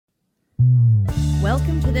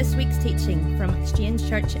Welcome to this week's teaching from Exchange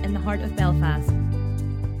Church in the heart of Belfast.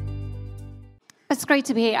 It's great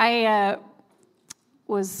to be here. Andrew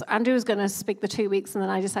was going to speak the 2 weeks, and then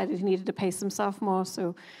I decided he needed to pace himself more,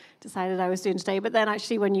 so decided I was doing today. But then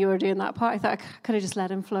actually when you were doing that part, I thought I could have just let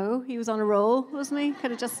him flow. He was on a roll, wasn't he?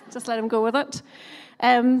 Could have just let him go with it.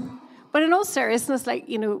 But in all seriousness,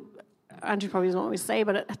 Andrew probably doesn't want me to say,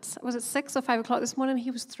 but was it 6 or 5 o'clock this morning?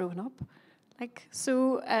 He was throwing up.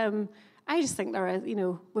 I just think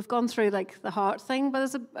we've gone through the heart thing, but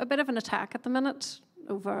there's a bit of an attack at the minute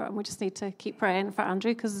over, and we just need to keep praying for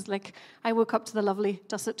Andrew, because I woke up to the lovely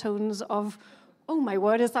dulcet tones of, oh my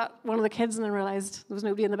word, is that one of the kids? And then realised there was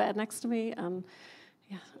nobody in the bed next to me, and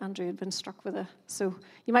yeah, Andrew had been struck with so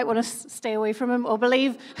you might want to stay away from him, or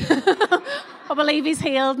believe he's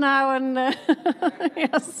healed now, and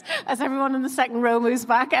yes, as everyone in the second row moves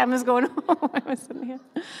back, Emma's going, oh, I was in here.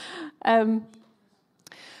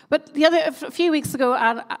 But a few weeks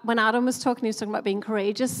ago, when Adam was talking, he was talking about being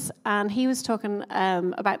courageous, and he was talking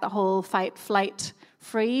about the whole fight, flight,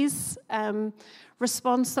 freeze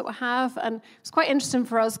response that we have. And it's quite interesting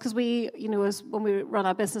for us because when we run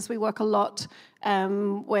our business, we work a lot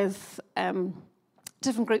with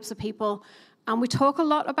different groups of people, and we talk a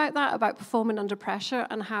lot about that, about performing under pressure,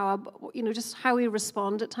 and how just how we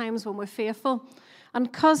respond at times when we're fearful. And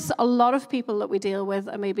because a lot of people that we deal with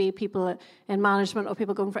are maybe people in management or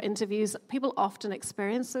people going for interviews, people often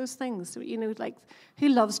experience those things. Who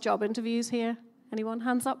loves job interviews here? Anyone?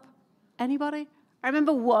 Hands up. Anybody? I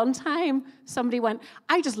remember one time somebody went,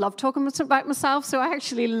 I just love talking about myself, so I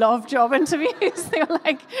actually love job interviews. They were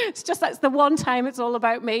like, that's the one time it's all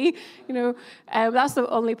about me. That's the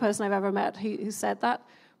only person I've ever met who said that.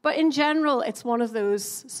 But in general, it's one of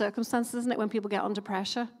those circumstances, isn't it, when people get under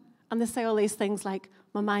pressure? And they say all these things like,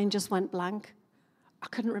 my mind just went blank. I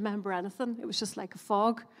couldn't remember anything. It was just like a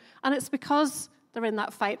fog. And it's because they're in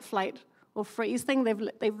that fight, flight, or freeze thing.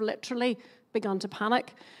 They've literally begun to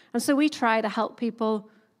panic. And so we try to help people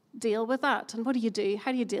deal with that. And what do you do?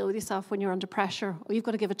 How do you deal with yourself when you're under pressure? Or you've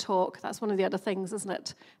got to give a talk. That's one of the other things, isn't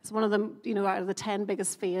it? It's one of them, out of the 10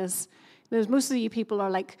 biggest fears. Most of you people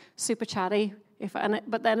are super chatty.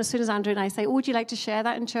 But then as soon as Andrew and I say, would you like to share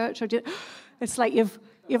that in church? It's like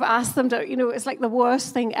you've asked them to, it's like the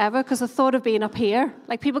worst thing ever, because the thought of being up here,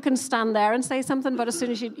 people can stand there and say something, but as soon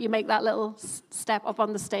as you make that little step up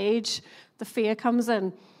on the stage, the fear comes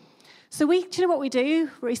in. So do you know what we do?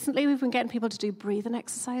 Recently, we've been getting people to do breathing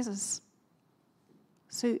exercises.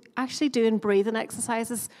 So actually doing breathing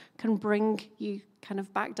exercises can bring you kind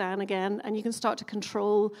of back down again, and you can start to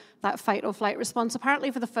control that fight or flight response.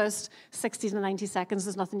 Apparently for the first 60 to 90 seconds,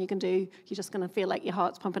 there's nothing you can do. You're just going to feel like your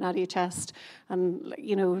heart's pumping out of your chest.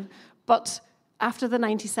 But after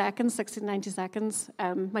the 60 to 90 seconds,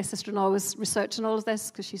 my sister-in-law was researching all of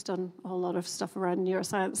this because she's done a whole lot of stuff around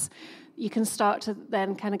neuroscience. You can start to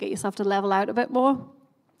then kind of get yourself to level out a bit more.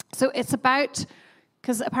 So it's about,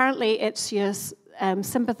 because apparently it's your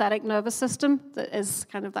sympathetic nervous system that is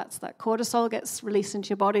that's that cortisol gets released into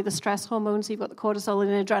your body, the stress hormones. So you've got the cortisol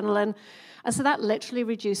and adrenaline, and so that literally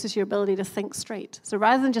reduces your ability to think straight. So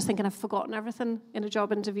rather than just thinking I've forgotten everything in a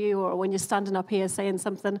job interview, or when you're standing up here saying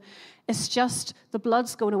something, it's just the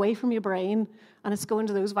blood's going away from your brain and it's going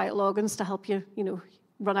to those vital organs to help you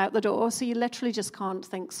run out the door. So you literally just can't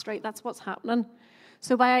think straight. That's what's happening.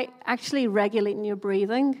 So by actually regulating your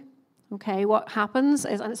breathing, okay, what happens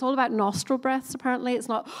is, and it's all about nostril breaths, apparently. It's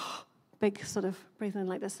not big sort of breathing in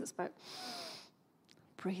like this. It's about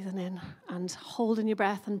breathing in and holding your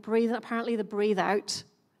breath and breathing. Apparently the breathe out.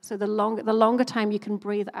 So the longer time you can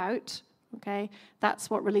breathe out, okay, that's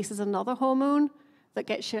what releases another hormone that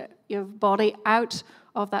gets your body out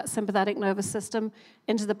of that sympathetic nervous system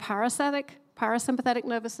into the parasympathetic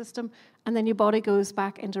nervous system, and then your body goes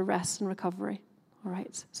back into rest and recovery. All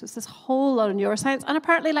right, so it's this whole lot of neuroscience. And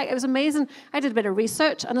apparently, it was amazing. I did a bit of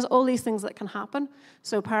research, and there's all these things that can happen.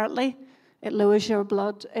 So apparently, it lowers your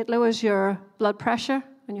blood pressure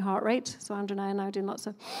and your heart rate. So Andrew and I are now doing lots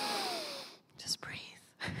of, just breathe.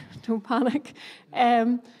 Don't panic.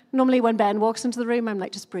 Normally when Ben walks into the room, I'm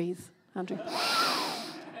like, just breathe, Andrew.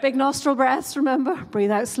 Big nostril breaths, remember?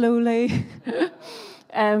 Breathe out slowly.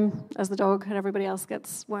 As the dog and everybody else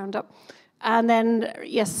gets wound up. And then,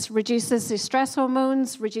 yes, reduces your stress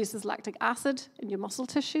hormones, reduces lactic acid in your muscle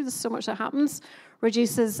tissue. There's so much that happens.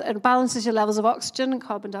 Reduces and balances your levels of oxygen and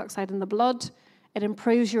carbon dioxide in the blood. It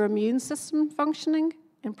improves your immune system functioning,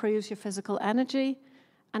 improves your physical energy,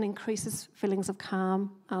 and increases feelings of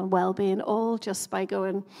calm and well-being, all just by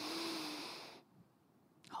going,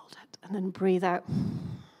 hold it, and then breathe out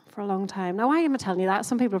for a long time. Now, why am I telling you that?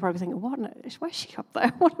 Some people are probably thinking, why is she up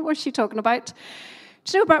there? What is she talking about?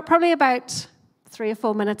 Do you know, probably about 3 or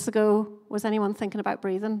 4 minutes ago, was anyone thinking about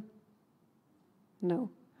breathing? No.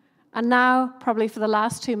 And now, probably for the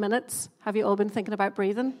last 2 minutes, have you all been thinking about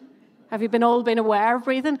breathing? Have you all been aware of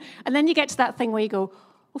breathing? And then you get to that thing where you go,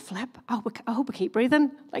 oh, flip, I hope I keep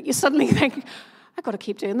breathing. Like you suddenly think, I've got to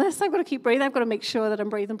keep doing this. I've got to keep breathing. I've got to make sure that I'm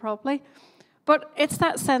breathing properly. But it's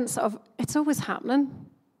that sense of it's always happening.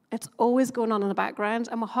 It's always going on in the background.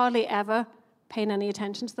 And we're hardly ever paying any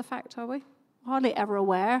attention to the fact, are we? Hardly ever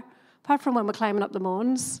aware. Apart from when we're climbing up the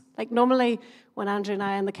Mons. Like normally when Andrew and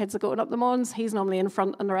I and the kids are going up the Mons, he's normally in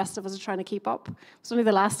front and the rest of us are trying to keep up. It's only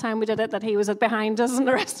the last time we did it that he was behind us and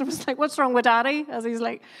the rest of us like, what's wrong with Daddy? As he's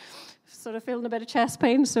like sort of feeling a bit of chest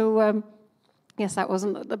pain. So yes, that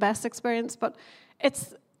wasn't the best experience. But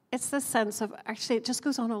it's this sense of actually it just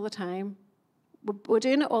goes on all the time. We're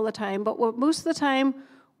doing it all the time, but most of the time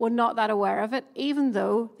we're not that aware of it, even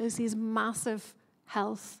though there's these massive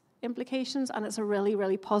health implications, and it's a really,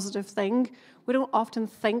 really positive thing. We don't often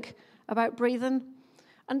think about breathing.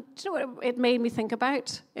 And do you know what it made me think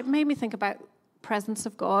about? It made me think about presence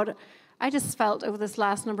of God. I just felt over this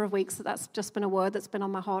last number of weeks that that's just been a word that's been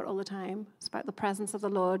on my heart all the time. It's about the presence of the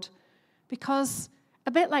Lord. Because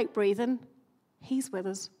a bit like breathing, he's with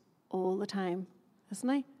us all the time, isn't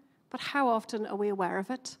he? But how often are we aware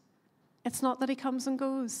of it? It's not that he comes and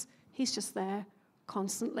goes. He's just there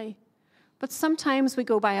constantly. But sometimes we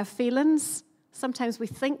go by our feelings. Sometimes we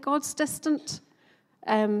think God's distant.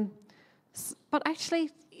 But actually,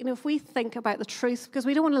 if we think about the truth, because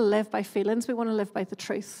we don't want to live by feelings, we want to live by the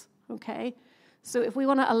truth, okay? So if we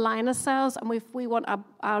want to align ourselves and if we want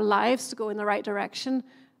our lives to go in the right direction,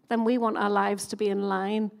 then we want our lives to be in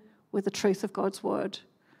line with the truth of God's word.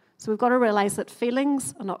 So we've got to realize that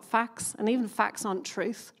feelings are not facts, and even facts aren't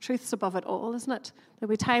truth. Truth's above it all, isn't it? There'll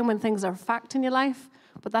be a time when things are a fact in your life,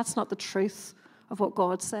 but that's not the truth of what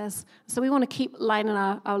God says. So we want to keep lining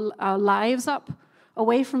our lives up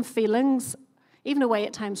away from feelings, even away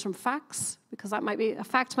at times from facts, because a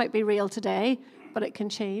fact might be real today, but it can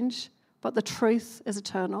change. But the truth is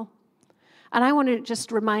eternal. And I want to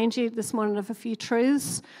just remind you this morning of a few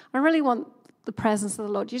truths. I really want the presence of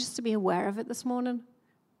the Lord, you just to be aware of it this morning.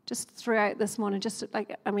 Just throughout this morning,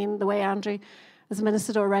 the way Andrew has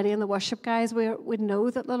ministered already and the worship guys, we know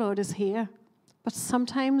that the Lord is here. But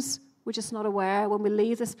sometimes we're just not aware. When we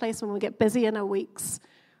leave this place, when we get busy in our weeks,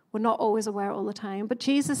 we're not always aware all the time. But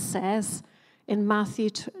Jesus says in Matthew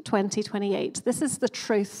 20:28, this is the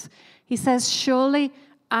truth. He says, surely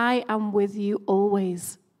I am with you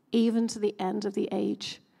always, even to the end of the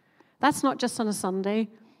age. That's not just on a Sunday.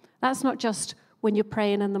 That's not just when you're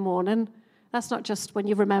praying in the morning. That's not just when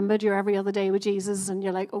you've remembered you're every other day with Jesus and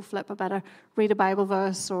you're like, oh, flip, I better read a Bible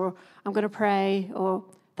verse, or I'm going to pray, or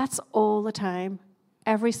that's all the time.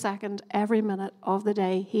 Every second, every minute of the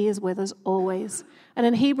day, he is with us always. And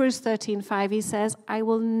in Hebrews 13:5, he says, I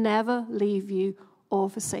will never leave you or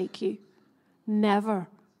forsake you. Never.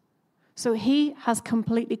 So he has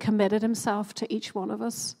completely committed himself to each one of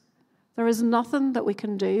us. There is nothing that we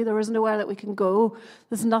can do. There is nowhere that we can go.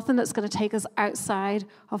 There's nothing that's going to take us outside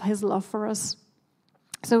of his love for us.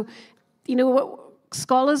 So, what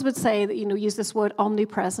scholars would say that, use this word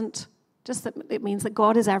omnipresent, just that it means that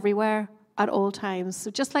God is everywhere at all times.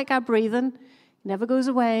 So just like our breathing, it never goes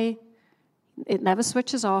away. It never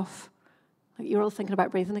switches off. You're all thinking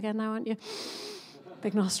about breathing again now, aren't you?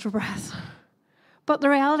 Big nostril breath. But the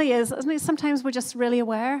reality is, isn't it, sometimes we're just really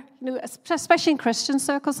aware, especially in Christian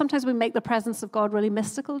circles, sometimes we make the presence of God really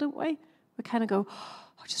mystical, don't we? We kind of go,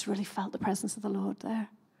 I just really felt the presence of the Lord there.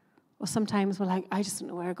 Or sometimes we're like, I just don't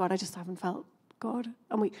know where God, I just haven't felt God.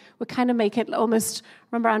 And we kind of make it almost,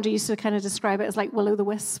 remember Andrew used to kind of describe it as like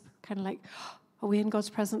will-o'-the-wisp, kind of like, are we in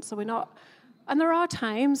God's presence? Are we not? And there are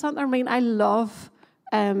times, aren't there? I mean, I love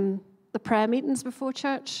the prayer meetings before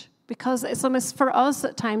church, because it's almost, for us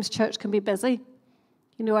at times, church can be busy.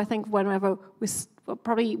 I think whenever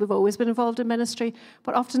we've always been involved in ministry,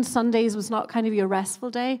 but often Sundays was not kind of your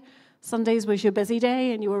restful day. Sundays was your busy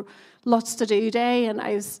day, and you were lots to do day. And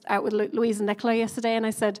I was out with Louise and Nicola yesterday, and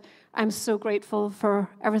I said, I'm so grateful for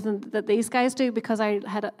everything that these guys do, because I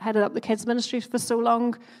headed up the kids' ministry for so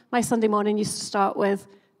long. My Sunday morning used to start with,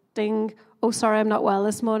 ding, oh, sorry, I'm not well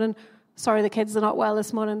this morning. Sorry, the kids are not well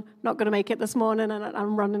this morning, not going to make it this morning, and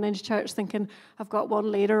I'm running into church thinking I've got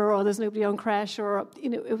one later, or there's nobody on creche, or,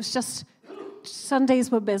 it was just,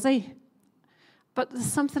 Sundays were busy. But there's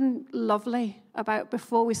something lovely about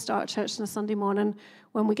before we start church on a Sunday morning,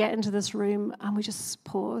 when we get into this room and we just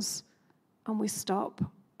pause and we stop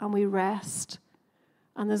and we rest,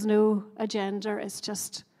 and there's no agenda. It's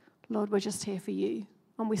just, Lord, we're just here for you.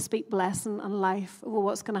 And we speak blessing and life over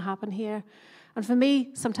what's going to happen here. And for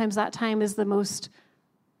me, sometimes that time is the most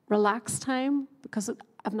relaxed time because I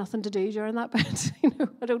have nothing to do during that bit.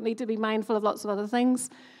 I don't need to be mindful of lots of other things.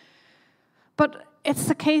 But it's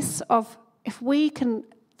the case of if we can,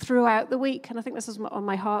 throughout the week, and I think this is on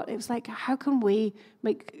my heart, it was like, how can we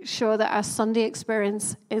make sure that our Sunday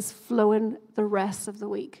experience is flowing the rest of the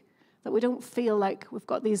week? That we don't feel like we've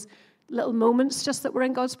got these little moments just that we're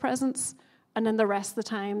in God's presence, and then the rest of the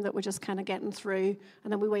time that we're just kind of getting through,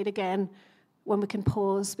 and then we wait again when we can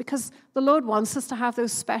pause. Because the Lord wants us to have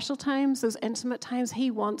those special times, those intimate times.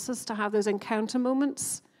 He wants us to have those encounter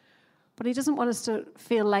moments. But he doesn't want us to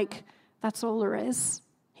feel like that's all there is.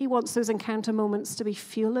 He wants those encounter moments to be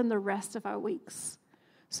fueling the rest of our weeks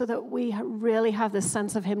so that we really have this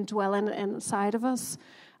sense of him dwelling inside of us.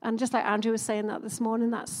 And just like Andrew was saying that this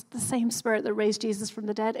morning, that's the same Spirit that raised Jesus from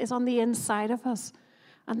the dead is on the inside of us.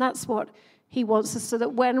 And that's what he wants us, so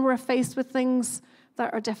that when we're faced with things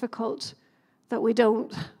that are difficult, that we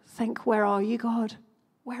don't think, where are you, God?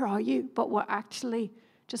 Where are you? But we're actually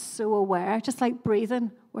just so aware, just like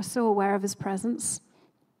breathing, we're so aware of his presence.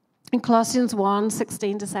 In Colossians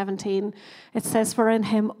 1:16-17, it says, "For in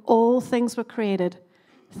him all things were created,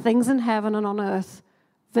 things in heaven and on earth,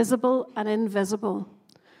 visible and invisible.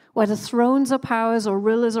 Whether thrones or powers or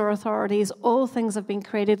rulers or authorities, all things have been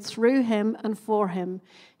created through him and for him.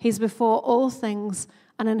 He's before all things,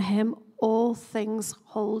 and in him all things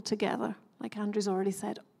hold together." Like Andrew's already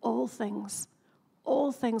said, all things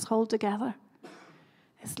hold together.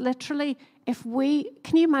 It's literally,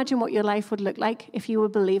 can you imagine what your life would look like if you were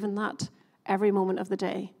believing that every moment of the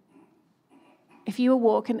day? If you were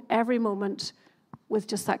walking every moment with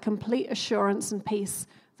just that complete assurance and peace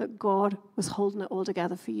that God was holding it all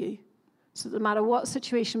together for you. So no matter what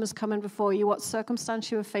situation was coming before you, what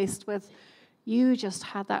circumstance you were faced with, you just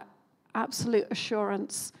had that absolute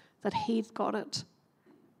assurance that he'd got it.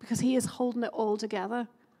 Because he is holding it all together.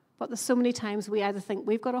 But there's so many times we either think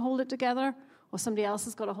we've got to hold it together, or somebody else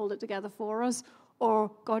has got to hold it together for us, or,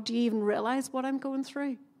 God, do you even realize what I'm going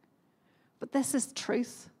through? But this is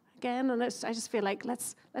truth, again, and I just feel like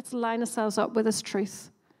let's line ourselves up with this truth.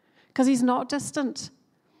 Because he's not distant.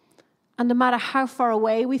 And no matter how far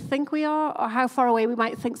away we think we are, or how far away we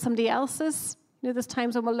might think somebody else is, there's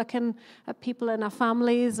times when we're looking at people in our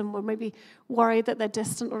families and we're maybe worried that they're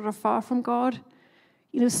distant or they're far from God.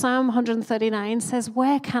 Psalm 139 says,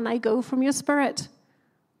 "Where can I go from your spirit?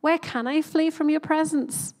 Where can I flee from your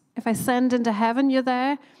presence? If I ascend into heaven, you're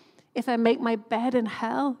there. If I make my bed in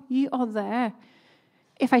hell, you are there.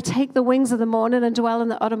 If I take the wings of the morning and dwell in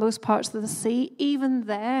the uttermost parts of the sea, even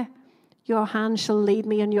there your hand shall lead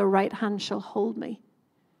me and your right hand shall hold me."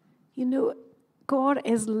 God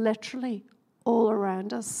is literally all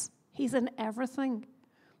around us. He's in everything.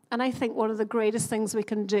 And I think one of the greatest things we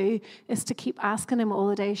can do is to keep asking him all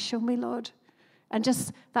the day, show me, Lord. And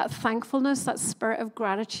just that thankfulness, that spirit of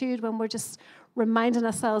gratitude when we're just reminding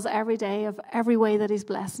ourselves every day of every way that he's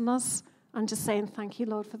blessing us and just saying, thank you,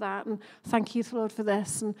 Lord, for that, and thank you, Lord, for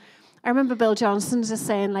this. And I remember Bill Johnson just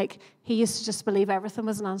saying, he used to just believe everything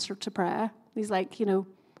was an answer to prayer. He's like, I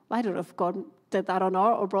don't know if God did that or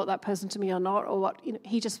not, or brought that person to me or not, or what.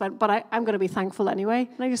 He just went, but I'm going to be thankful anyway.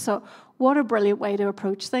 And I just thought, what a brilliant way to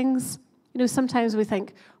approach things. Sometimes we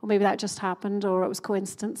think, well, maybe that just happened, or it was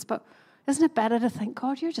coincidence, but isn't it better to think,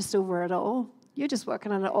 God, you're just over it all. You're just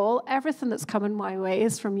working on it all. Everything that's coming my way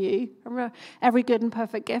is from you. Remember, every good and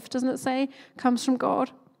perfect gift, doesn't it say, comes from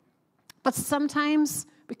God. But sometimes,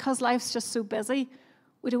 because life's just so busy,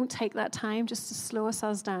 we don't take that time just to slow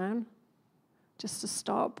ourselves down, just to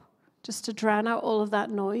stop, just to drown out all of that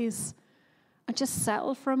noise and just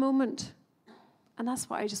settle for a moment. And that's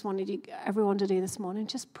what I just wanted everyone to do this morning.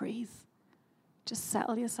 Just breathe. Just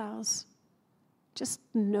settle yourselves. Just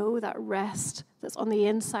know that rest that's on the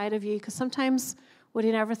inside of you. Because sometimes we're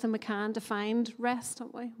doing everything we can to find rest,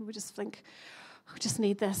 don't we? We just think, I just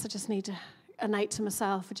need this. I just need a night to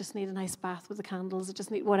myself. I just need a nice bath with the candles. I just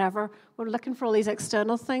need whatever. We're looking for all these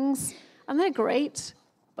external things. And they're great.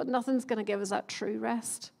 But nothing's going to give us that true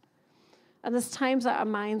rest. And there's times that our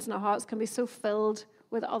minds and our hearts can be so filled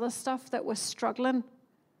with other stuff that we're struggling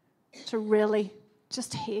to really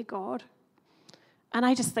just hear God. And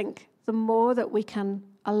I just think the more that we can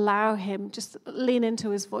allow him, just lean into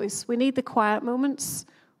his voice. We need the quiet moments.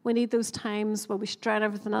 We need those times where we should drown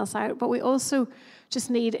everything else out. But we also just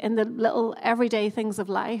need, in the little everyday things of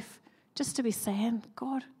life, just to be saying,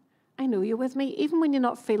 God, I know you're with me. Even when you're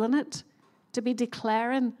not feeling it, to be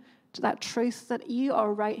declaring to that truth that you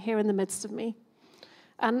are right here in the midst of me.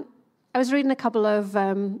 And I was reading a couple of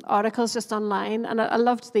articles just online, and I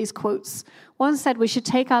loved these quotes. One said, we should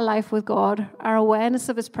take our life with God, our awareness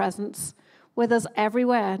of his presence, with us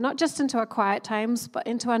everywhere, not just into our quiet times, but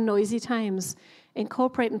into our noisy times,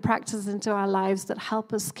 incorporating practices into our lives that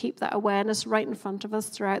help us keep that awareness right in front of us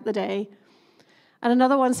throughout the day. And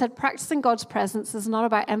another one said, practicing God's presence is not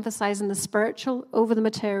about emphasizing the spiritual over the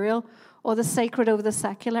material or the sacred over the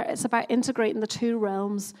secular. It's about integrating the two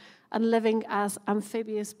realms and living as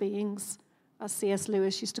amphibious beings, as C.S.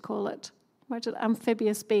 Lewis used to call it. Imagine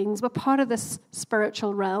amphibious beings. We're part of this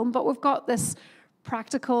spiritual realm, but we've got this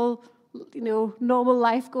practical, normal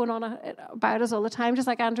life going on about us all the time. Just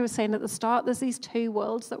like Andrew was saying at the start, there's these two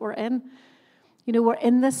worlds that we're in. We're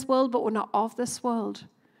in this world, but we're not of this world.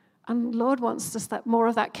 And Lord wants us more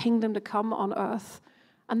of that kingdom to come on earth.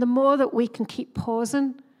 And the more that we can keep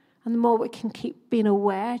pausing, and the more we can keep being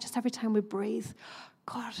aware, just every time we breathe,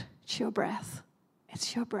 God, it's your breath.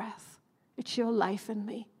 It's your breath. It's your life in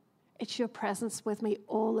me. It's your presence with me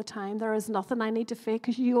all the time. There is nothing I need to fear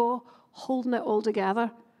because you're holding it all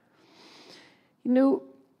together. One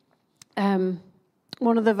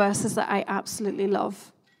of the verses that I absolutely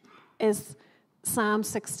love is Psalm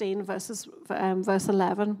 16, verse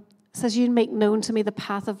 11. It says, you make known to me the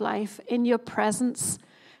path of life. In your presence,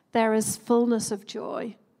 there is fullness of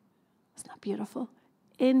joy. Isn't that beautiful?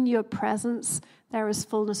 In your presence, there is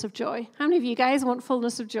fullness of joy. How many of you guys want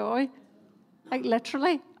fullness of joy? Like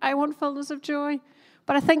literally, I want fullness of joy.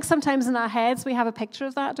 But I think sometimes in our heads, we have a picture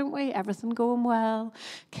of that, don't we? Everything going well,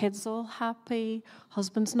 kids all happy,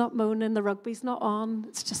 husband's not moaning, the rugby's not on.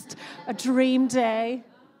 It's just a dream day.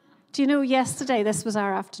 Do you know, yesterday, this was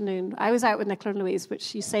our afternoon. I was out with Nicola and Louise,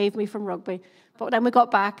 which you saved me from rugby. But then we got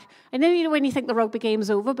back. I know, when you think the rugby game's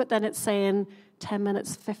over, but then it's saying 10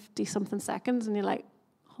 minutes, 50-something seconds, and you're like,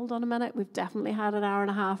 hold on a minute, we've definitely had an hour and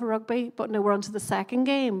a half of rugby, but no, we're on to the second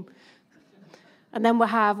game. And then we've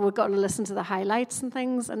got to listen to the highlights and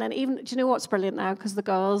things. And then do you know what's brilliant now? Because the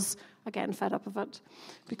girls are getting fed up of it.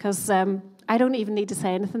 Because I don't even need to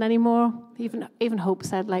say anything anymore. Even Hope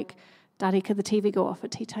said, Daddy, could the TV go off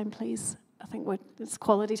at tea time, please? I think it's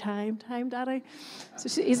quality time, Daddy.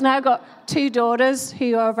 So he's now got two daughters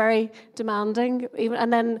who are very demanding.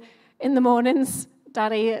 And then in the mornings,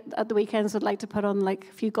 Daddy at the weekends would like to put on a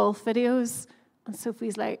few golf videos. And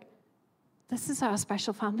Sophie's like, this is our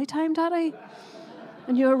special family time, Daddy.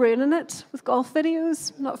 And you're ruining it with golf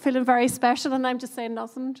videos. Not feeling very special, and I'm just saying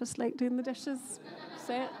nothing, just doing the dishes.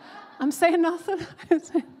 I'm saying nothing.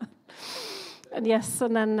 And yes,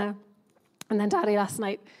 and then Daddy last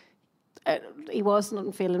night, he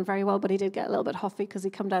wasn't feeling very well, but he did get a little bit huffy because he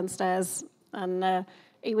come downstairs and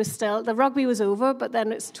he was still, the rugby was over, but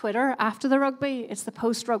then it's Twitter after the rugby. It's the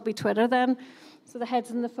post-rugby Twitter then. So the head's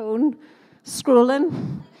in the phone,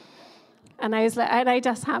 scrolling. And I was like, and I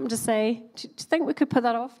just happened to say, do you think we could put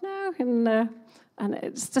that off now? And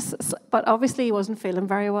it's just, but obviously he wasn't feeling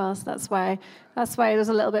very well, so that's why it was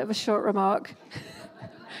a little bit of a short remark.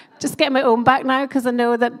 Just get my own back now, because I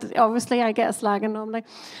know that obviously I get a slagging normally.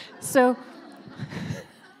 So,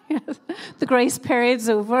 yes, the grace period's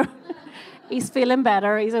over. He's feeling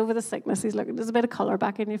better. He's over the sickness. He's looking. There's a bit of colour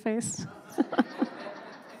back in your face.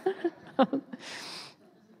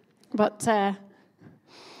 But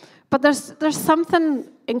there's something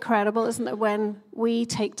incredible, isn't it, when we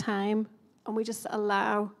take time and we just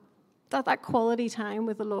allow that quality time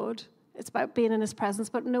with the Lord. It's about being in his presence,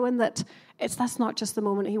 but knowing that that's not just the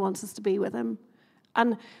moment he wants us to be with him.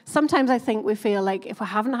 And sometimes I think we feel like if we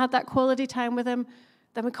haven't had that quality time with him,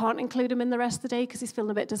 then we can't include him in the rest of the day because he's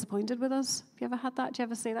feeling a bit disappointed with us. Have you ever had that? Do you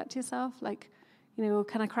ever say that to yourself?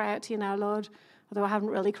 Can I cry out to you now, Lord? Although I haven't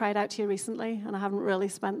really cried out to you recently, and I haven't really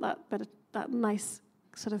spent that nice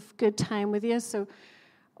sort of good time with you. So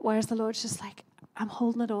whereas the Lord's just I'm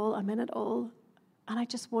holding it all, I'm in it all. And I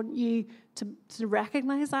just want you to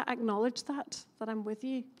recognize that, acknowledge that I'm with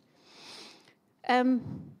you.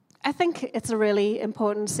 I think it's a really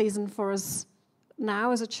important season for us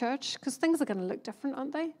now as a church, because things are going to look different,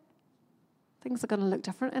 aren't they? Things are going to look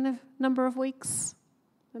different in a number of weeks.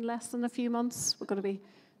 In less than a few months, we're going to be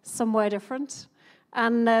somewhere different.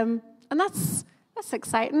 And that's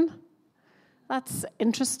exciting. That's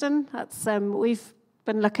interesting. We've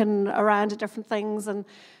been looking around at different things,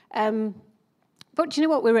 but do you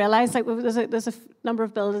know what we realised? There's a number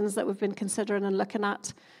of buildings that we've been considering and looking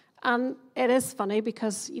at, and it is funny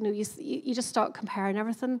because you just start comparing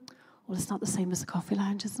everything. Well, it's not the same as the coffee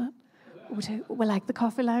lounge, isn't it? We like the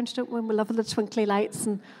coffee lounge, don't we? We love the twinkly lights,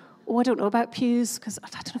 and I don't know about pews because I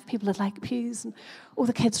don't know if people would like pews, and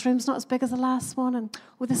the kids' room's not as big as the last one, and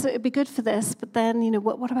this it'd be good for this, but then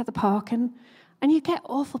what about the parking? And you get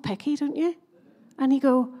awful picky, don't you? And you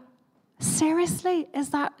go, seriously, is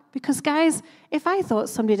that? Because guys, if I thought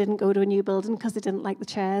somebody didn't go to a new building because they didn't like the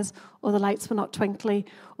chairs, or the lights were not twinkly,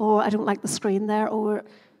 or I don't like the screen there, or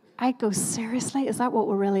I'd go, seriously, is that what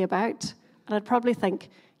we're really about? And I'd probably think,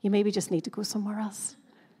 you maybe just need to go somewhere else.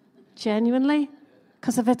 Genuinely.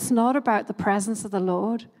 Because if it's not about the presence of the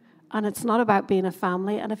Lord, and it's not about being a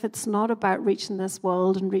family, and if it's not about reaching this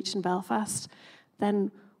world and reaching Belfast,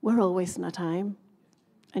 then we're all wasting our time.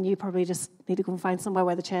 And you probably just need to go and find somewhere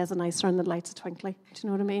where the chairs are nicer and the lights are twinkly. Do you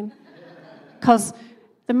know what I mean? Because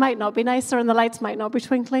they might not be nicer and the lights might not be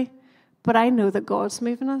twinkly, but I know that God's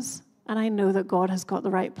moving us, and I know that God has got the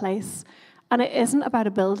right place. And it isn't about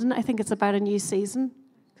a building. I think it's about a new season,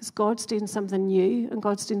 because God's doing something new and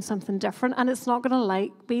God's doing something different, and it's not going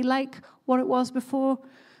to be like what it was before.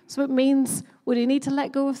 So it means we do need to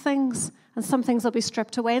let go of things, and some things will be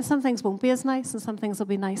stripped away, and some things won't be as nice, and some things will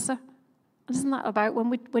be nicer. And isn't that about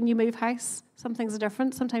when you move house? Some things are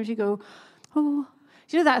different. Sometimes you go, oh,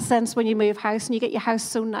 do you know that sense when you move house and you get your house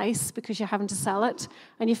so nice because you're having to sell it,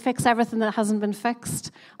 and you fix everything that hasn't been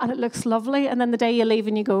fixed, and it looks lovely, and then the day you leave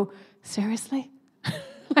and you go, seriously?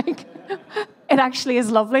 Like, it actually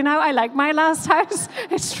is lovely now. I like my last house.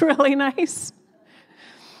 It's really nice.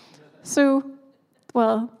 So,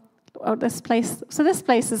 this place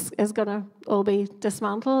is going to all be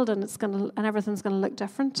dismantled, and everything's going to look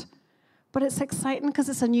different. But it's exciting because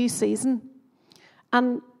it's a new season.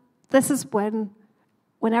 And this is when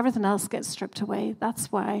everything else gets stripped away. That's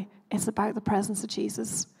why it's about the presence of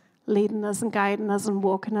Jesus leading us and guiding us and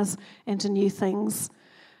walking us into new things.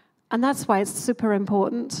 And that's why it's super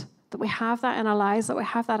important that we have that in our lives, that we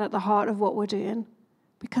have that at the heart of what we're doing.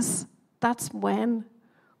 Because that's when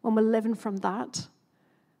we're living from that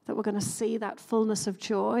we're going to see that fullness of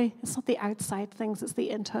joy. It's not the outside things, it's the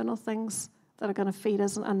internal things that are going to feed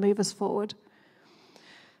us and move us forward.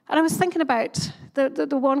 And I was thinking about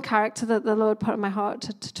the one character that the Lord put in my heart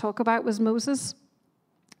to talk about was Moses.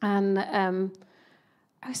 And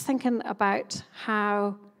I was thinking about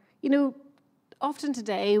how, often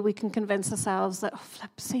today we can convince ourselves that,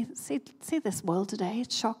 see this world today.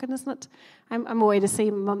 It's shocking, isn't it? I'm away to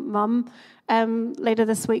see my mum. Later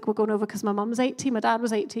this week we're going over because my mum's 80. My dad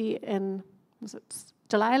was 80 in,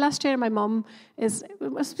 July last year. My mum we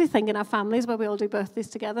must be thinking our families where we all do birthdays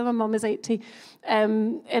together. My mum is 80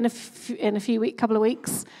 in a couple of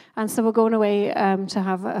weeks. And so we're going away to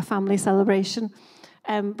have a family celebration.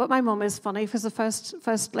 But my mum is funny because the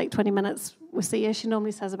first 20 minutes we see her, she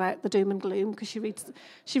normally says about the doom and gloom because she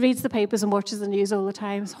reads the papers and watches the news all the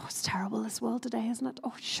time. So, it's terrible, this world today, isn't it?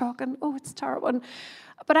 Oh, it's shocking. Oh, it's terrible.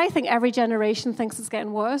 But I think every generation thinks it's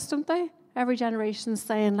getting worse, don't they? Every generation's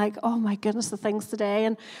saying like, oh my goodness, the things today.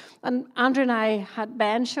 And Andrew and I had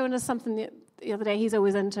Ben showing us something the other day. He's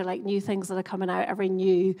always into like new things that are coming out, every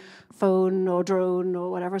new phone or drone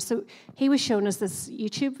or whatever. So he was showing us this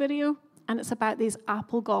YouTube video. And it's about these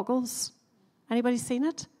Apple goggles. Anybody seen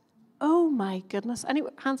it? Oh my goodness.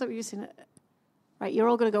 Hands up if you've seen it. Right, you're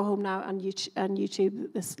all going to go home now and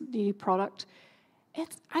YouTube this new product.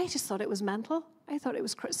 I just thought it was mental. I thought it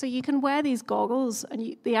was so you can wear these goggles,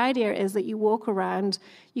 and the idea is that you walk around,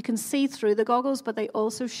 you can see through the goggles, but they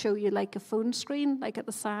also show you like a phone screen, like at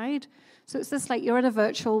the side. So it's this like you're in a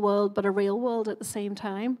virtual world, but a real world at the same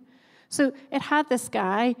time. So it had this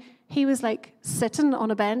guy, he was like sitting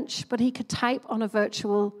on a bench, but he could type on a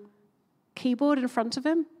virtual keyboard in front of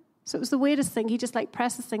him. So it was the weirdest thing. He just like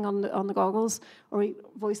pressed this thing on the goggles, or he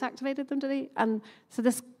voice activated them, did he? And so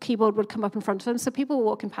this keyboard would come up in front of him. So people were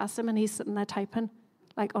walking past him and he's sitting there typing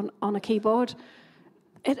like on a keyboard.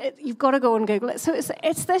 You've got to go and Google it. So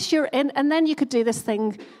it's this you're in, and then you could do this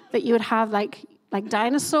thing that you would have like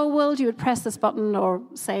Dinosaur World. You would press this button or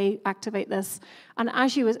say activate this, and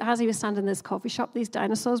as he was standing in this coffee shop, these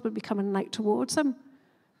dinosaurs would be coming like towards him.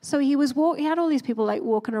 So he had all these people like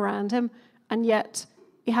walking around him, and yet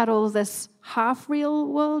he had all of this half real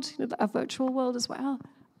world, a virtual world as well.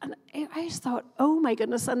 And I just thought, oh my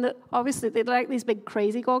goodness. And obviously they're like these big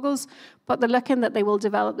crazy goggles, but they're looking that they will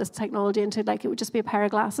develop this technology into like it would just be a pair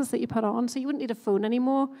of glasses that you put on. So you wouldn't need a phone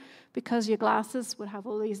anymore because your glasses would have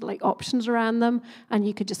all these like options around them and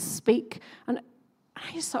you could just speak. And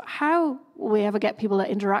I just thought, how will we ever get people to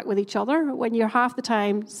interact with each other when you're half the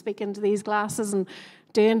time speaking to these glasses and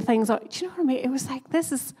doing things? Do you know what I mean? It was like,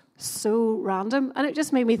 this is so random. And it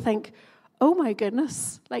just made me think, oh my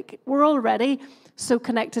goodness, like we're already so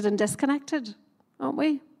connected and disconnected, aren't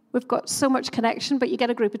we? We've got so much connection, but you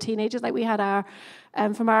get a group of teenagers. Like we had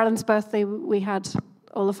from Ireland's birthday, we had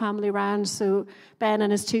all the family around. So Ben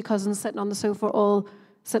and his two cousins sitting on the sofa, all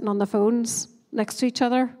sitting on their phones next to each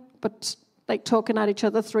other, but like talking at each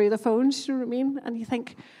other through the phones, you know what I mean? And you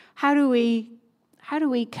think, how do we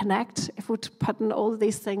connect if we're putting all of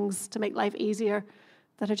these things to make life easier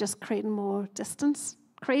that are just creating more distance?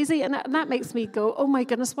 Crazy. And that makes me go, oh my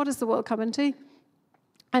goodness, what is the world coming to?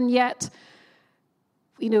 And yet,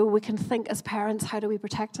 we can think as parents, how do we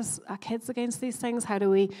protect our kids against these things? How do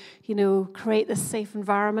we, create this safe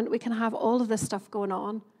environment? We can have all of this stuff going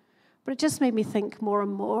on. But it just made me think more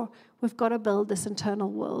and more, we've got to build this internal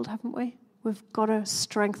world, haven't we? We've got to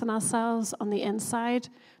strengthen ourselves on the inside,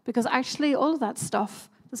 because actually all of that stuff,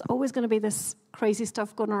 there's always going to be this crazy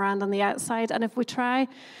stuff going around on the outside. And if we try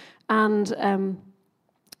and,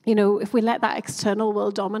 if we let that external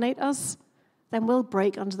world dominate us, then we'll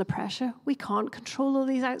break under the pressure. We can't control all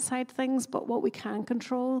these outside things, but what we can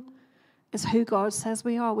control is who God says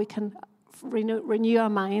we are. We can renew our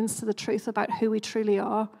minds to the truth about who we truly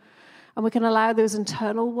are. And we can allow those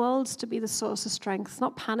internal worlds to be the source of strength.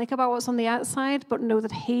 Not panic about what's on the outside, but know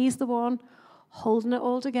that He's the one holding it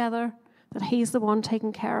all together, that He's the one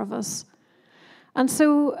taking care of us. And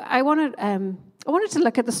so I wanted to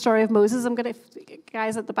look at the story of Moses.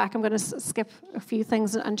 Guys at the back, I'm going to skip a few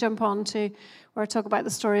things and jump on to where I talk about the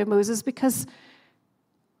story of Moses, because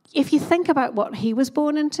if you think about what he was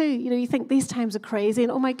born into, you think these times are crazy,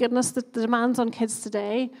 and oh my goodness, the demands on kids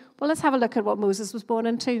today. Well, let's have a look at what Moses was born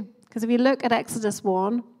into, because if you look at Exodus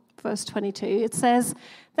 1, verse 22, it says,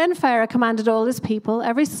 "Then Pharaoh commanded all his people,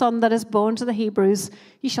 every son that is born to the Hebrews,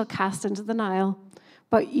 you shall cast into the Nile,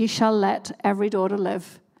 but you shall let every daughter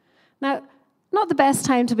live." Now, not the best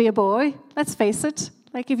time to be a boy, let's face it.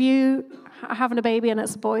 Like if you are having a baby and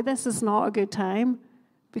it's a boy, this is not a good time,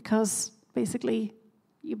 because basically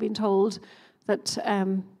you've been told that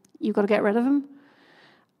you've got to get rid of him.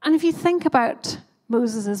 And if you think about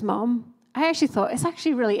Moses' mom, I actually thought it's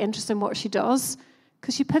actually really interesting what she does,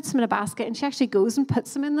 because she puts him in a basket and she actually goes and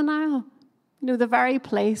puts him in the Nile. The very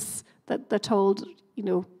place that they're told,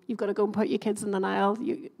 you've got to go and put your kids in the Nile,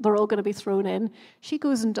 they're all going to be thrown in. She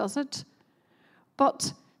goes and does it.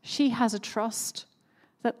 But she has a trust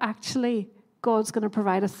that actually God's going to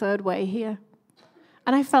provide a third way here.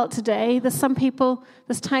 And I felt today, there's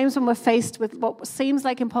times when we're faced with what seems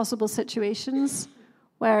like impossible situations,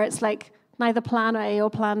 where it's like neither plan A or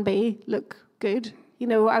plan B look good.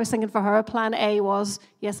 I was thinking for her, plan A was,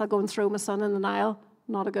 yes, I'll go and throw my son in the Nile.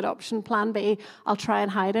 Not a good option. Plan B, I'll try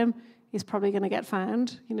and hide him. He's probably going to get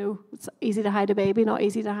found. It's easy to hide a baby, not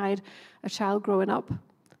easy to hide a child growing up.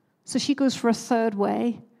 So she goes for a third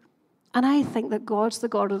way. And I think that God's the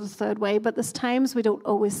God of the third way, but there's times we don't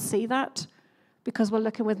always see that, because we're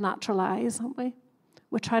looking with natural eyes, aren't we?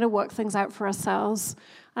 We're trying to work things out for ourselves.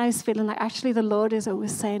 And I was feeling like actually the Lord is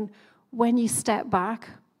always saying, when you step back,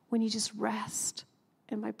 when you just rest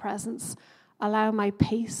in my presence, allow my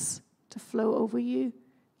peace to flow over you,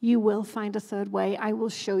 you will find a third way. I will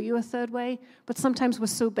show you a third way. But sometimes we're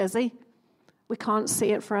so busy, we can't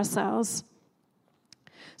see it for ourselves.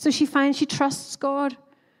 So she trusts God,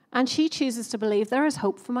 and she chooses to believe there is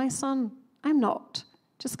hope for my son. I'm not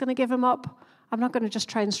just going to give him up. I'm not going to just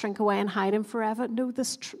try and shrink away and hide him forever. No,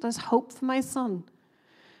 there's hope for my son.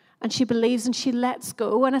 And she believes and she lets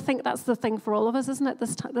go. And I think that's the thing for all of us, isn't it?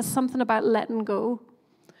 There's something about letting go.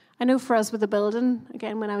 I know for us with the building,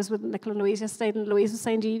 again, when I was with Nicola and Louise yesterday, and Louise was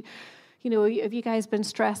saying, have you guys been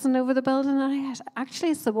stressing over the building? And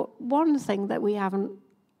actually, it's the one thing that we haven't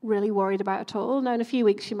really worried about at all. Now, in a few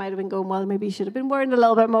weeks, she might have been going, well, maybe you should have been worrying a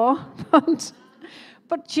little bit more.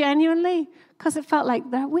 But genuinely, because it felt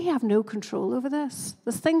like that we have no control over this.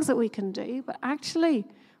 There's things that we can do, but actually,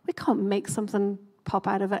 we can't make something pop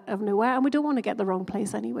out of nowhere, and we don't want to get the wrong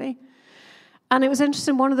place anyway. And it was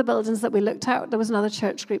interesting, one of the buildings that we looked at, there was another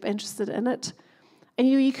church group interested in it. And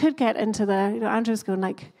you could get into Andrew's going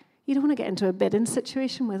like, you don't want to get into a bidding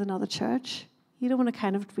situation with another church. You don't want to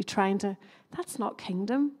kind of be trying to, that's not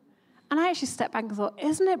kingdom. And I actually stepped back and thought,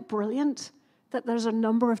 isn't it brilliant that there's a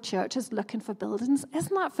number of churches looking for buildings?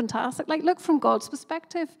 Isn't that fantastic? Like, look from God's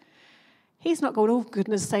perspective. He's not going, oh,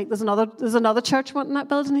 goodness sake, there's another church wanting that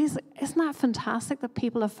building. Isn't that fantastic that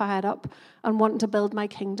people are fired up and wanting to build my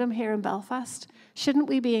kingdom here in Belfast? Shouldn't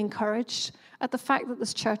we be encouraged at the fact that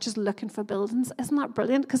this church is looking for buildings? Isn't that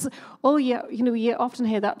brilliant? Because, you often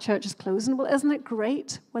hear that church is closing. Well, isn't it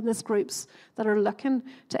great when there's groups that are looking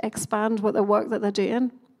to expand what the work that they're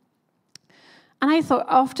doing? And I thought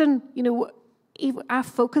often, our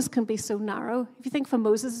focus can be so narrow. If you think for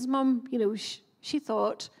Moses' mum, she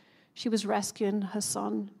thought she was rescuing her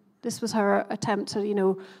son. This was her attempt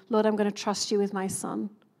to, Lord, I'm going to trust you with my son.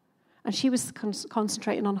 And she was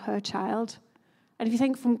concentrating on her child. And if you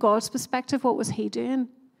think from God's perspective, what was he doing?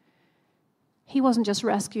 He wasn't just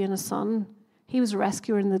rescuing a son. He was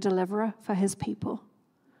rescuing the deliverer for his people.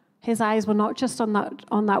 His eyes were not just on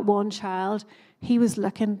that one child. He was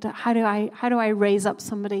looking to how do I raise up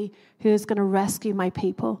somebody who is going to rescue my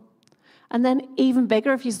people? And then even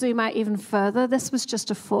bigger, if you zoom out even further, this was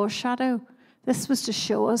just a foreshadow This was to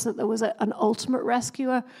show us that there was an ultimate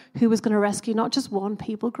rescuer who was going to rescue not just one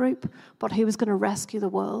people group, but who was going to rescue the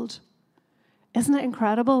world. Isn't it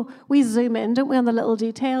incredible? We zoom in, don't we, on the little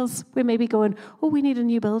details. We may be going, oh, we need a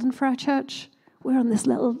new building for our church. We're on these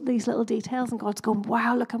little details, and God's going,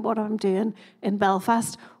 wow, look at what I'm doing in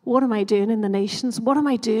Belfast. What am I doing in the nations? What am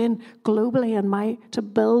I doing globally to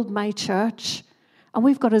build my church? And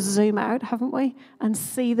we've got to zoom out, haven't we, and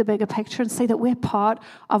see the bigger picture and see that we're part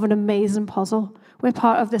of an amazing puzzle. We're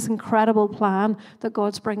part of this incredible plan that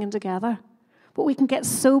God's bringing together. But we can get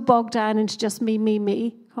so bogged down into just me,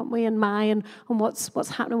 can't we, and and what's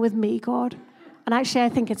happening with me, God. And actually, I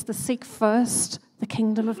think it's to seek first the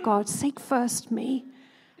kingdom of God. Seek first me,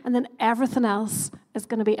 and then everything else is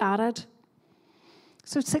going to be added.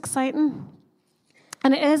 So it's exciting.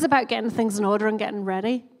 And it is about getting things in order and getting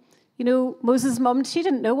ready. You know, Moses' mum, she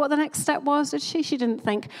didn't know what the next step was, did she? She didn't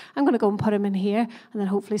think, I'm going to go and put him in here, and then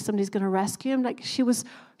hopefully somebody's going to rescue him. Like, she was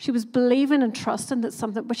believing and trusting that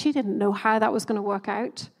something, but she didn't know how that was going to work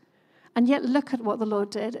out. And yet, look at what the Lord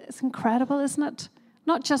did. It's incredible, isn't it?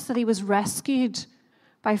 Not just that he was rescued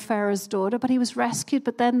by Pharaoh's daughter, but he was rescued,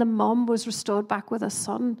 but then the mum was restored back with a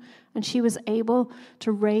son, and she was able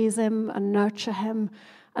to raise him and nurture him,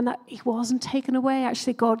 and that he wasn't taken away.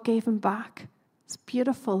 Actually, God gave him back. It's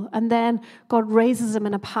beautiful. And then God raises him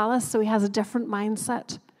in a palace, so he has a different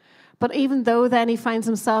mindset. But even though then he finds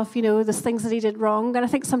himself, you know, there's things that he did wrong, and I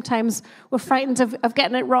think sometimes we're frightened of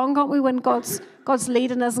getting it wrong, aren't we, when God's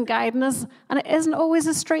leading us and guiding us, and it isn't always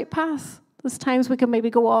a straight path. There's times we can maybe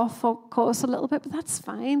go off course a little bit, but that's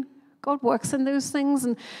fine. God works in those things.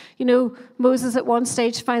 And, you know, Moses at one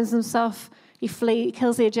stage finds himself, he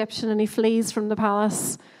kills the Egyptian and he flees from the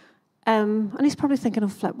palace. And he's probably thinking, oh,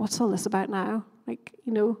 flip, what's all this about now? Like,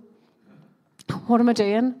 you know, what am I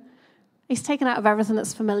doing? He's taken out of everything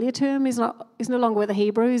that's familiar to him. He's no longer with the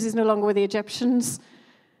Hebrews. He's no longer with the Egyptians.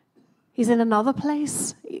 He's in another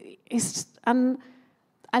place. And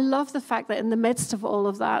I love the fact that in the midst of all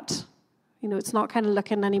of that, you know, it's not kind of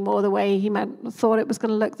looking anymore the way he thought it was going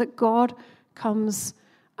to look, that God comes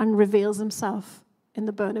and reveals himself in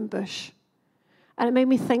the burning bush. And it made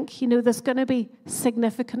me think, you know, there's going to be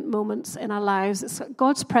significant moments in our lives.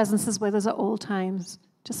 God's presence is with us at all times.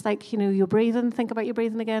 Just like, you know, you're breathing, think about your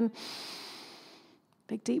breathing again.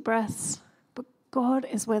 Big deep breaths. But God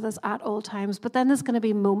is with us at all times. But then there's going to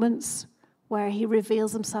be moments where he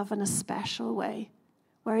reveals himself in a special way,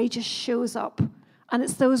 where he just shows up. And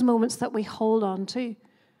it's those moments that we hold on to.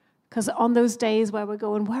 Because on those days where we're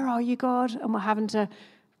going, where are you, God? And we're having to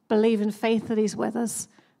believe in faith that he's with us,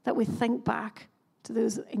 that we think back to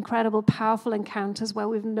those incredible, powerful encounters where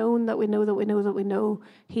we've known that we know that we know that we know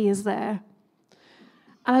he is there.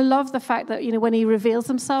 And I love the fact that, you know, when he reveals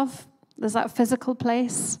himself, there's that physical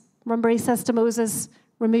place. Remember, he says to Moses,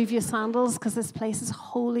 remove your sandals because this place is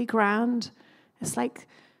holy ground. It's like,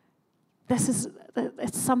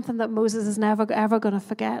 it's something that Moses is never, ever going to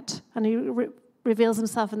forget. And he reveals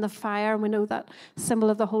himself in the fire, and we know that symbol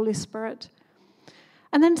of the Holy Spirit.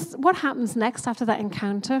 And then what happens next after that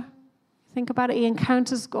encounter? Think about it. He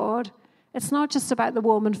encounters God. It's not just about the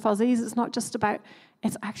warm and fuzzies. It's not just about,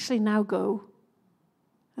 it's actually now go.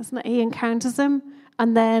 Isn't it? He encounters him,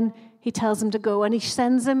 and then he tells him to go, and he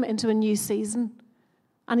sends him into a new season.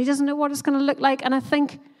 And he doesn't know what it's going to look like. And I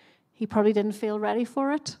think he probably didn't feel ready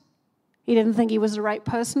for it. He didn't think he was the right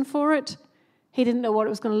person for it. He didn't know what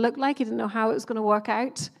it was going to look like. He didn't know how it was going to work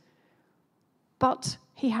out. But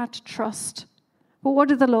he had to trust. But what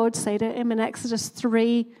did the Lord say to him in Exodus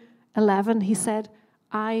 3:11? He said,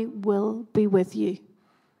 I will be with you.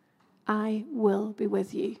 I will be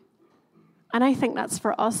with you. And I think that's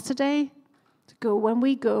for us today, to go. When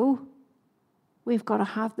we go, we've got to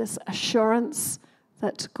have this assurance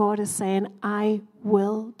that God is saying, I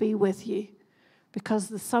will be with you. Because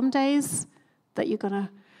there's some days that you're going to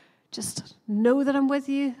just know that I'm with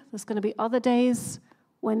you. There's going to be other days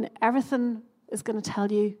when everything is going to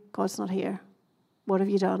tell you, God's not here. What have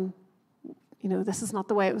you done? You know, this is not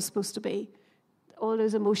the way it was supposed to be. All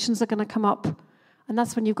those emotions are going to come up. And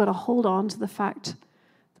that's when you've got to hold on to the fact,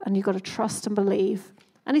 and you've got to trust and believe.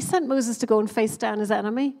 And he sent Moses to go and face down his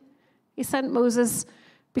enemy. He sent Moses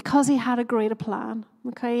because he had a greater plan.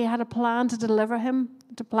 Okay, he had a plan to deliver him,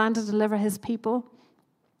 to plan to deliver his people.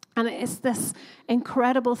 And it's this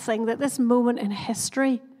incredible thing that this moment in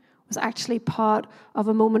history was actually part of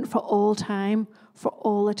a moment for all time, for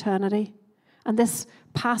all eternity. And this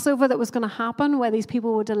Passover that was going to happen, where these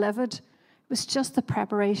people were delivered, was just the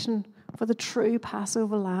preparation for the true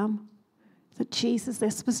Passover lamb. That Jesus,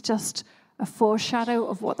 this was just a foreshadow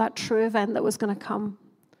of what that true event that was going to come.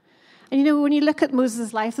 And when you look at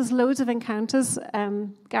Moses' life, there's loads of encounters.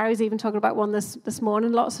 Gary's even talking about one this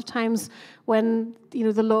morning. Lots of times when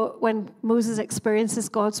when Moses experiences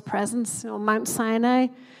God's presence, Mount Sinai,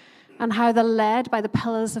 and how they're led by the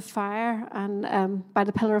pillars of fire and by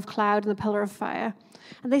the pillar of cloud and the pillar of fire.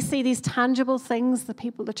 And they see these tangible things.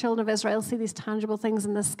 The children of Israel, see these tangible things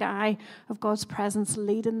in the sky of God's presence,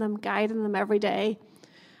 leading them, guiding them every day.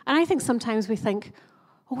 And I think sometimes we think,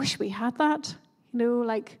 I wish we had that.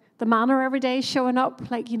 Like the manna every day showing up,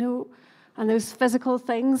 and those physical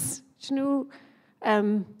things.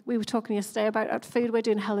 We were talking yesterday about food. We're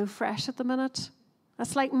doing HelloFresh at the minute.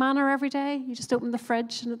 That's like manna every day. You just open the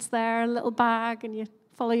fridge and it's there in a little bag and you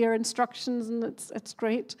follow your instructions and it's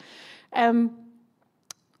great.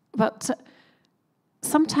 But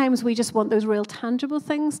sometimes we just want those real tangible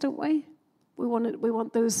things, don't we? We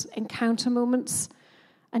want those encounter moments.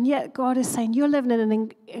 And yet God is saying, you're living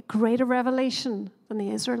in a greater revelation than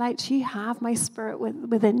the Israelites. You have my Spirit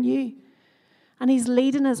within you. And he's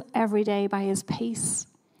leading us every day by his peace.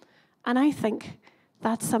 And I think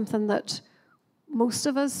that's something that most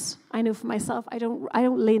of us, I know for myself, I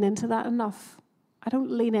don't lean into that enough. I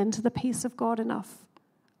don't lean into the peace of God enough.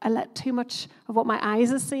 I let too much of what my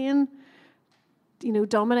eyes are seeing,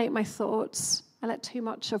 dominate my thoughts. I let too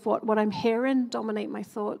much of what I'm hearing dominate my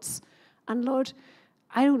thoughts. And Lord,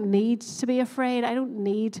 I don't need to be afraid. I don't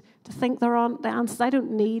need to think there aren't the answers. I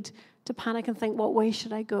don't need to panic and think, what way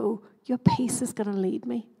should I go? Your peace is going to lead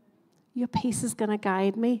me. Your peace is going to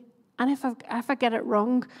guide me. And if I get it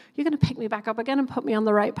wrong, you're going to pick me back up again and put me on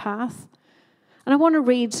the right path. And I want to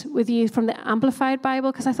read with you from the Amplified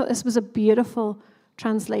Bible because I thought this was a beautiful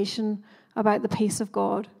translation about the peace of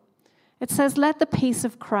God. It says, let the peace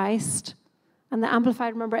of Christ, and the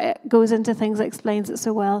Amplified, remember, it goes into things that explains it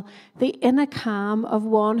so well, the inner calm of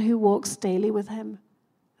one who walks daily with him.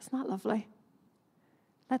 Isn't that lovely?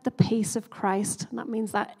 Let the peace of Christ, and that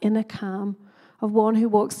means that inner calm of one who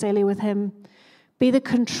walks daily with him, be the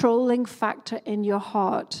controlling factor in your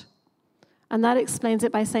heart. And that explains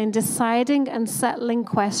it by saying deciding and settling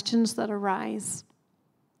questions that arise.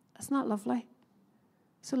 Isn't that lovely?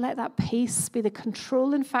 So let that peace be the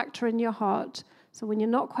controlling factor in your heart. So when you're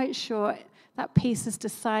not quite sure, that peace is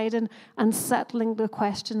deciding and settling the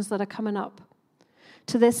questions that are coming up.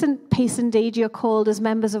 To this peace indeed you're called as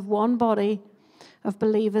members of one body of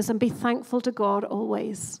believers, and be thankful to God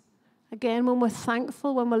always. Again, when we're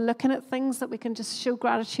thankful, when we're looking at things that we can just show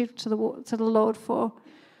gratitude to the Lord for,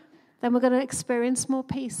 then we're going to experience more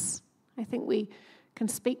peace. I think we can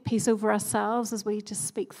speak peace over ourselves as we just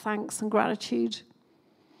speak thanks and gratitude.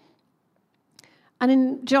 And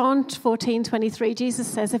in John 14:23, Jesus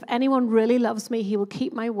says, if anyone really loves me, he will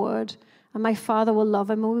keep my word, and my Father will love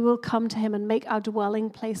him, and we will come to him and make our dwelling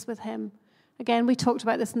place with him. Again, we talked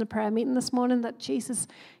about this in the prayer meeting this morning, that Jesus,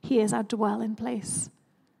 he is our dwelling place.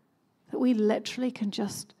 That we literally can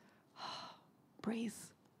just breathe.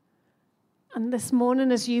 And this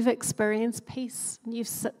morning, as you've experienced peace, and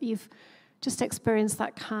you've just experienced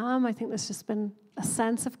that calm, I think there's just been a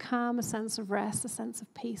sense of calm, a sense of rest, a sense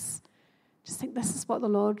of peace. Just think this is what the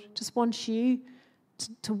Lord just wants you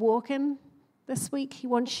to walk in this week. He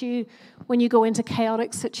wants you, when you go into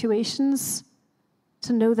chaotic situations,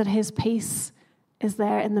 to know that his peace is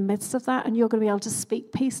there in the midst of that, and you're going to be able to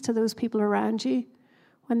speak peace to those people around you.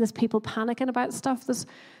 When there's people panicking about stuff,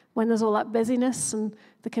 when there's all that busyness and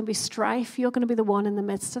there can be strife, you're going to be the one in the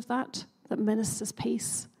midst of that ministers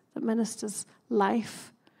peace, that ministers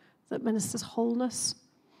life, that ministers wholeness.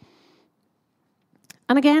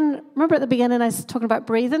 And again, remember at the beginning I was talking about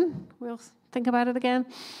breathing? We'll think about it again.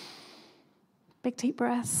 Big deep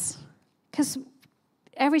breaths. Because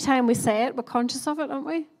every time we say it, we're conscious of it, aren't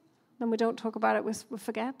we? Then we don't talk about it, we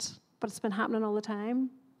forget. But it's been happening all the time,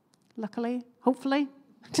 luckily, hopefully.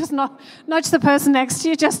 Just not nudge the person next to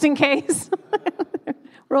you just in case.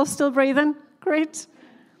 We're all still breathing. Great.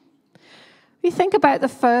 We think about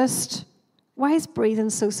why is breathing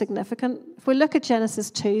so significant? If we look at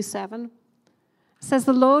Genesis 2:7, it says,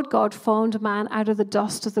 the Lord God formed man out of the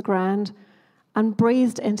dust of the ground and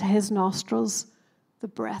breathed into his nostrils the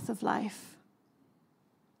breath of life.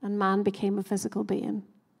 And man became a physical being.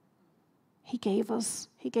 He gave us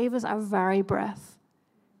our very breath.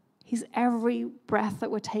 He's every breath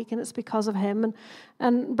that we're taking, it's because of him.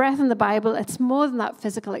 And breath in the Bible, it's more than that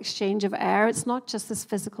physical exchange of air. It's not just this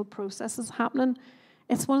physical process that's happening.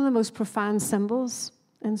 It's one of the most profound symbols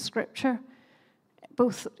in Scripture.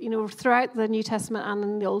 Both, throughout the New Testament and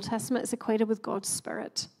in the Old Testament, it's equated with God's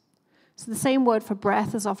Spirit. So the same word for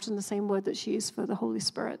breath is often the same word that's used for the Holy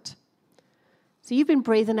Spirit. So you've been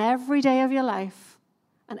breathing every day of your life,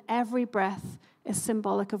 and every breath is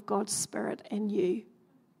symbolic of God's Spirit in you.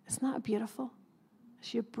 Isn't that beautiful?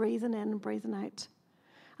 As you're breathing in and breathing out.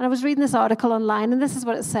 And I was reading this article online, and this is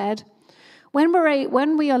what it said.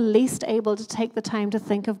 When we are least able to take the time to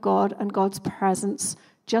think of God and God's presence,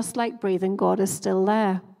 just like breathing, God is still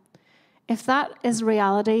there. If that is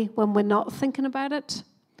reality when we're not thinking about it,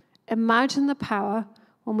 imagine the power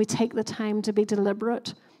when we take the time to be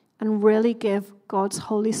deliberate and really give God's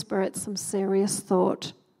Holy Spirit some serious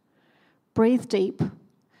thought. Breathe deep.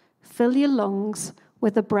 Fill your lungs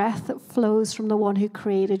with the breath that flows from the one who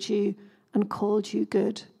created you and called you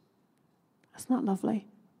good. That's not lovely.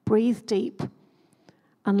 Breathe deep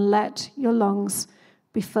and let your lungs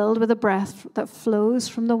be filled with a breath that flows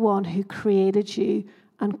from the one who created you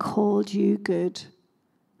and called you good.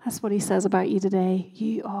 That's what he says about you today.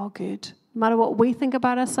 You are good. No matter what we think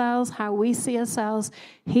about ourselves, how we see ourselves,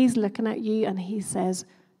 he's looking at you and he says,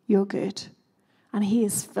 you're good. And he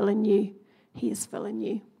is filling you. He is filling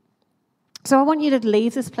you. So I want you to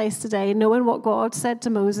leave this place today knowing what God said to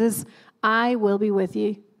Moses, I will be with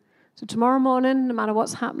you. So tomorrow morning, no matter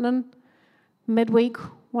what's happening, midweek,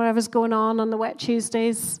 whatever's going on the wet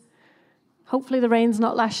Tuesdays, hopefully the rain's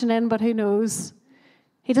not lashing in, but who knows?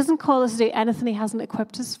 He doesn't call us to do anything he hasn't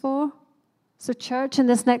equipped us for. So church, in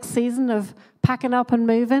this next season of packing up and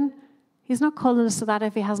moving, he's not calling us to that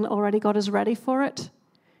if he hasn't already got us ready for it.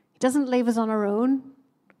 He doesn't leave us on our own.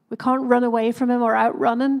 We can't run away from him or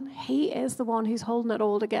outrun him. He is the one who's holding it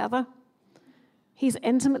all together. He's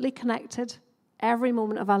intimately connected every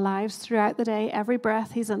moment of our lives throughout the day, every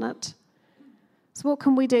breath he's in it. So what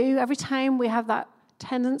can we do? Every time we have that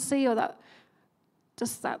tendency or that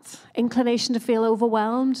inclination to feel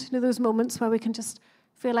overwhelmed, those moments where we can just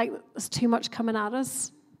feel like there's too much coming at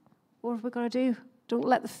us, what have we got to do? Don't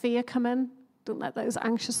let the fear come in. Don't let those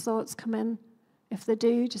anxious thoughts come in. If they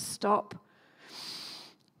do, just stop.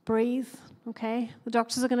 Breathe, okay? The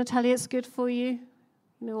doctors are going to tell you it's good for you.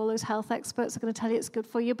 All those health experts are going to tell you it's good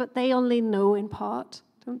for you, but they only know in part,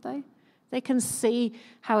 don't they? They can see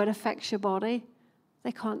how it affects your body.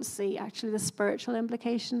 They can't see actually the spiritual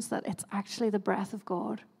implications, that it's actually the breath of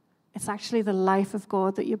God. It's actually the life of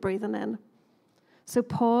God that you're breathing in. So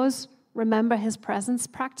pause, remember his presence,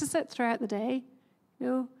 practice it throughout the day.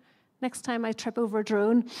 Next time I trip over a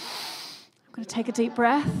drone, I'm going to take a deep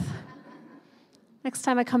breath. Next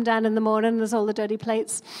time I come down in the morning, there's all the dirty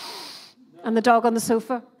plates and the dog on the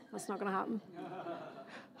sofa. That's not going to happen. I'm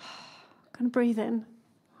going to breathe in.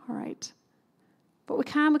 All right. But we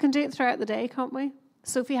can do it throughout the day, can't we?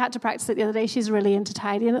 Sophie had to practice it the other day. She's really into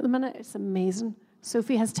tidying at the minute. It's amazing.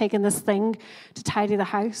 Sophie has taken this thing to tidy the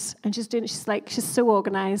house, and she's doing it. She's so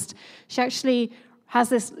organized. She actually has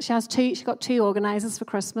this. She got two organizers for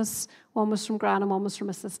Christmas. One was from Gran and one was from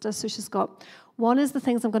her sister. So she's got, one is the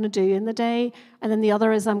things I'm going to do in the day, and then the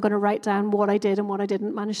other is I'm going to write down what I did and what I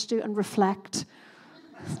didn't manage to do and reflect.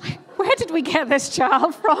 It's like, where did we get this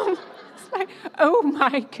child from? It's like, oh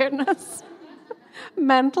my goodness.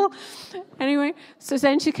 Mental. Anyway, so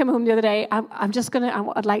then she came home the other day.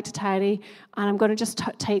 I'd like to tidy, and I'm going to just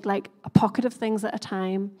take like a pocket of things at a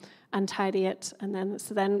time and tidy it. And then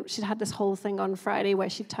she'd had this whole thing on Friday where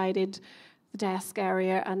she tidied the desk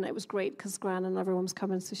area, and it was great because Gran and everyone was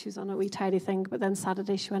coming, so she was on a wee tidy thing. But then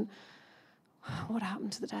Saturday she went, what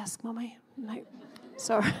happened to the desk, Mummy? I'm like,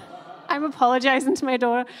 sorry. I'm apologising to my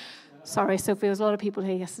daughter. Sorry, Sophie, there was a lot of people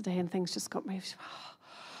here yesterday and things just got me.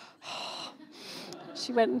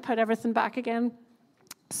 She went and put everything back again.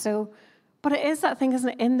 But it is that thing, isn't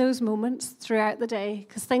it, in those moments throughout the day?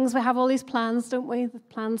 Because we have all these plans, don't we? The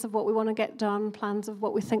plans of what we want to get done, plans of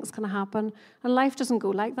what we think is going to happen. And life doesn't go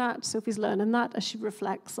like that. Sophie's learning that as she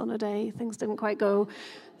reflects on a day. Things didn't quite go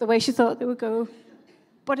the way she thought they would go.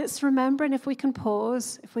 But it's remembering, if we can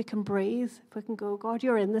pause, if we can breathe, if we can go, God,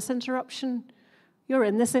 you're in this interruption. You're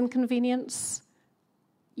in this inconvenience.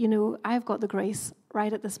 I've got the grace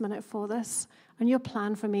right at this minute for this. And your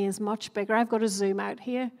plan for me is much bigger. I've got to zoom out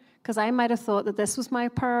here because I might have thought that this was my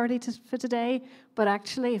priority for today. But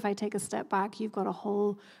actually, if I take a step back, you've got a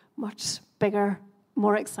whole much bigger,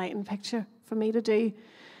 more exciting picture for me to do.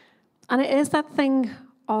 And it is that thing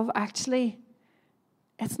of actually,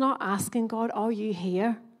 it's not asking God, are you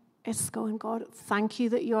here? It's going, God, thank you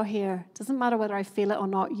that you're here. It doesn't matter whether I feel it or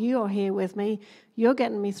not. You are here with me. You're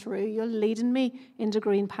getting me through. You're leading me into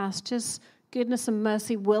green pastures. Goodness and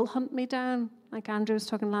mercy will hunt me down, like Andrew was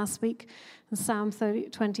talking last week in Psalm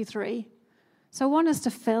 23. So I want us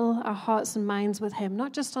to fill our hearts and minds with him,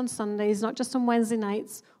 not just on Sundays, not just on Wednesday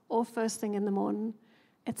nights or first thing in the morning.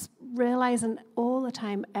 It's realizing all the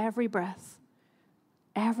time, every breath,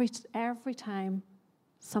 every time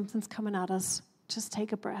something's coming at us, just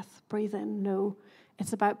take a breath, breathe in. No,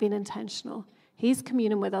 it's about being intentional. He's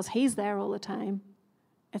communing with us. He's there all the time.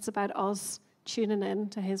 It's about us tuning in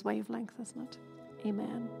to his wavelength, isn't it?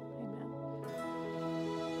 Amen.